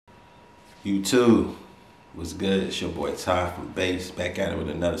You too. What's good? It's your boy Ty from Base, back at it with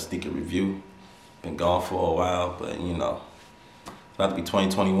another sneaker review. Been gone for a while, but it's about to be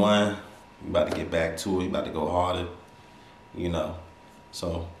 2021. We about to get back to it. We about to go harder, you know.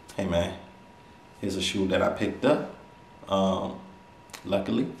 So, hey man, here's a shoe that I picked up.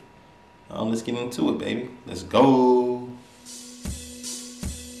 Luckily, let's get into it, baby. Let's go.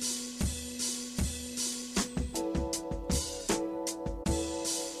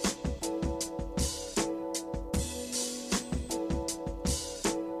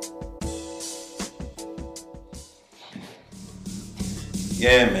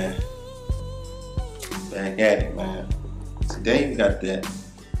 Yeah, man. Back at it, man. Today we got that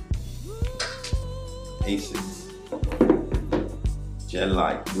Asics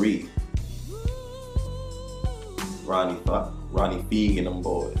Lyte 3. Ronnie Fieg and them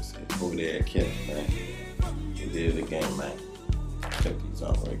boys over there at Kith, man. They did it again, man. Check these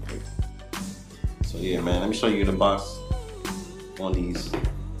out right quick. So yeah, man, let me show you the box on these,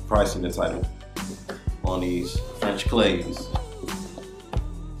 pricing the title on these French clays.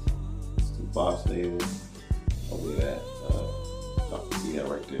 Box label over that. Y'all can see that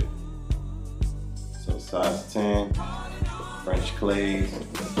right there. So size 10, French clays.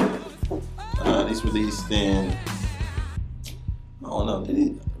 These released in, I don't know, did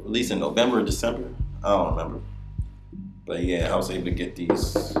it release in November or December? I don't remember. But yeah, I was able to get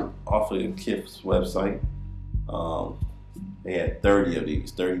these off of Kith's website. They had 30 of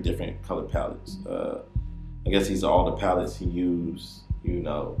these, 30 different color palettes. I guess these are all the palettes he used,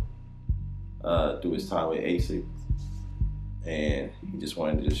 through his time with Asics, and he just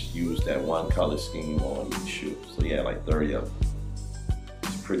wanted to just use that one color scheme on each shoe. So he had like 30 of them.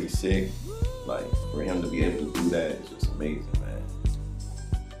 It's pretty sick. Like, for him to be able to do that is just amazing, man.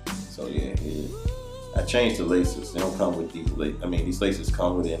 So yeah, I changed the laces. They don't come with these laces. I mean, these laces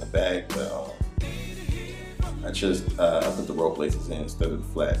come with it in the bag, but I put the rope laces in instead of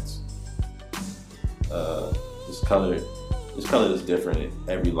the flats. This color is different in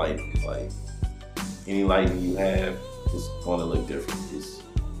every light. Like, any lighting you have is going to look different.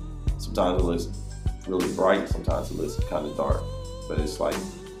 Sometimes it looks really bright, sometimes it looks kind of dark, but it's like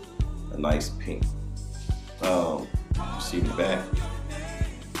a nice pink. You see the back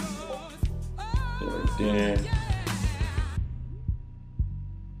right there.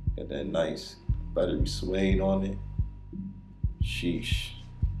 Got that nice buttery suede on it. Sheesh.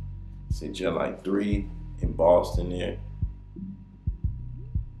 Say Lyte 3 embossed in there.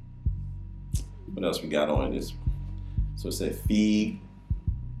 What else we got on this? So it said Fieg.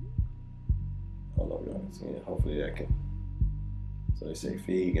 I don't know if y'all can see it. Hopefully that can. So they say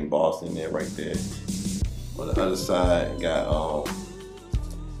Fieg embossed in there right there. On the other side, got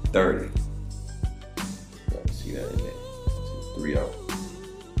 30. So see that in there. See 3 of them.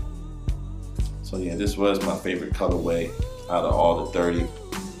 So yeah, this was my favorite colorway out of all the 30.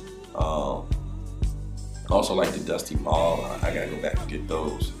 I also like the Dusty Mauve. I gotta go back and get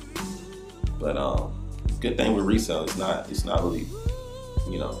those. But good thing with resale, it's not really,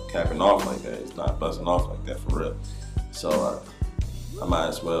 capping off like that. It's not buzzing off like that for real. So I might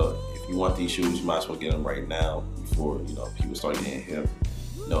as well, if you want these shoes, you might as well get them right now before people start getting hip.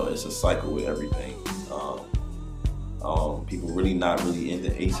 It's a cycle with everything. People really not really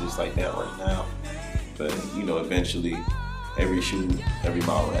into Asics like that right now. But eventually, every shoe, every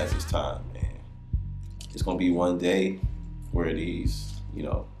model has its time, and it's gonna be one day where these.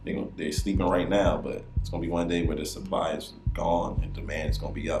 They're sleeping right now, but it's gonna be one day where the supply is gone and demand is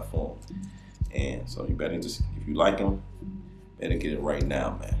gonna be up for them. And so you better just, if you like them, better get it right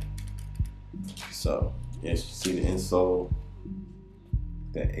now, man. So yes, you see the insole,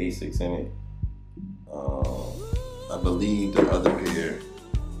 that Asics in it. I believe the other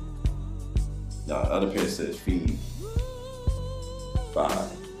pair says Fieg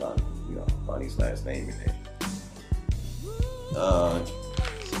 5. Bonnie's last name in there.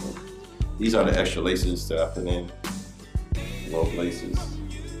 These are the extra laces that I put in, rope laces.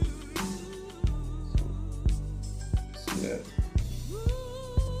 See that?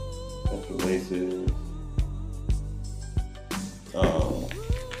 Extra laces.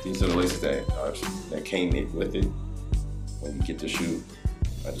 These are the laces that came with it when you get the shoe.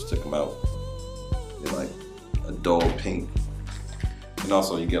 I just took them out. They're like a dull pink, and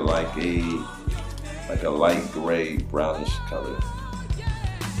also you get like a light gray, brownish color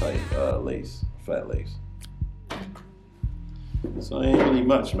type lace, flat lace. So ain't really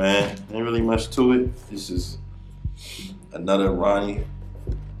much, man. Ain't really much to it. This is another Ronnie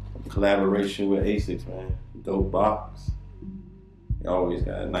collaboration with Asics, man. Dope box. They always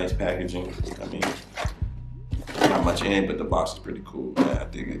got nice packaging. I mean, not much in it, but the box is pretty cool, man. I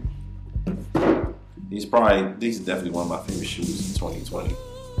dig it. these are definitely one of my favorite shoes in 2020.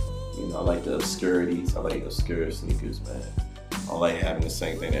 You know, I like the obscurities. I like obscure sneakers, man. I don't like having the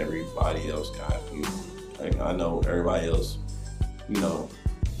same thing that everybody else got. You know, I know everybody else, you know,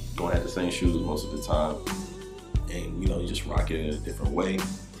 gonna have the same shoes most of the time, and you know, you just rock it in a different way.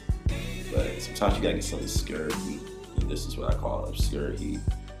 But sometimes you gotta get some obscure heat, and this is what I call obscure heat.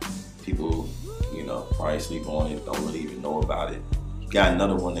 People, you know, probably sleep on it, don't really even know about it. You got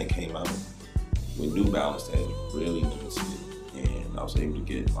another one that came out with New Balance that really limited it, and I was able to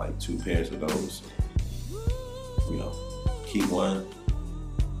get like 2 pairs of those. You know, keep one,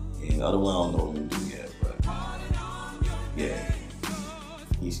 and the other one I don't know what I'm gonna do yet, but yeah,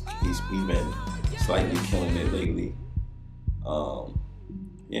 he's been slightly killing it lately.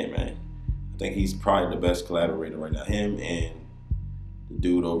 Yeah, man, I think he's probably the best collaborator right now. Him and the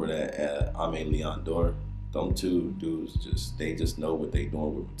dude over there at Ame Leon Dor. Them two dudes they just know what they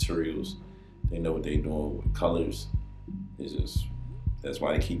doing with materials. They know what they doing with colors. It's just, that's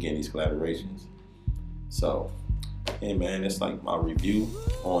why they keep getting these collaborations. So, hey man, that's like my review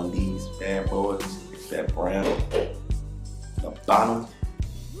on these bad boys. That brown, the bottom.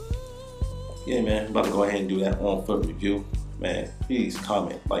 Yeah man, I'm about to go ahead and do that on foot review. Man, please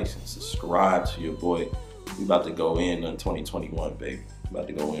comment, like, and subscribe to your boy. We about to go in on 2021, baby. About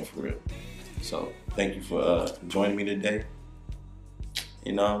to go in for real. So thank you for joining me today.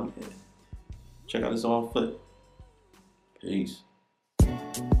 And check out this on foot. Peace.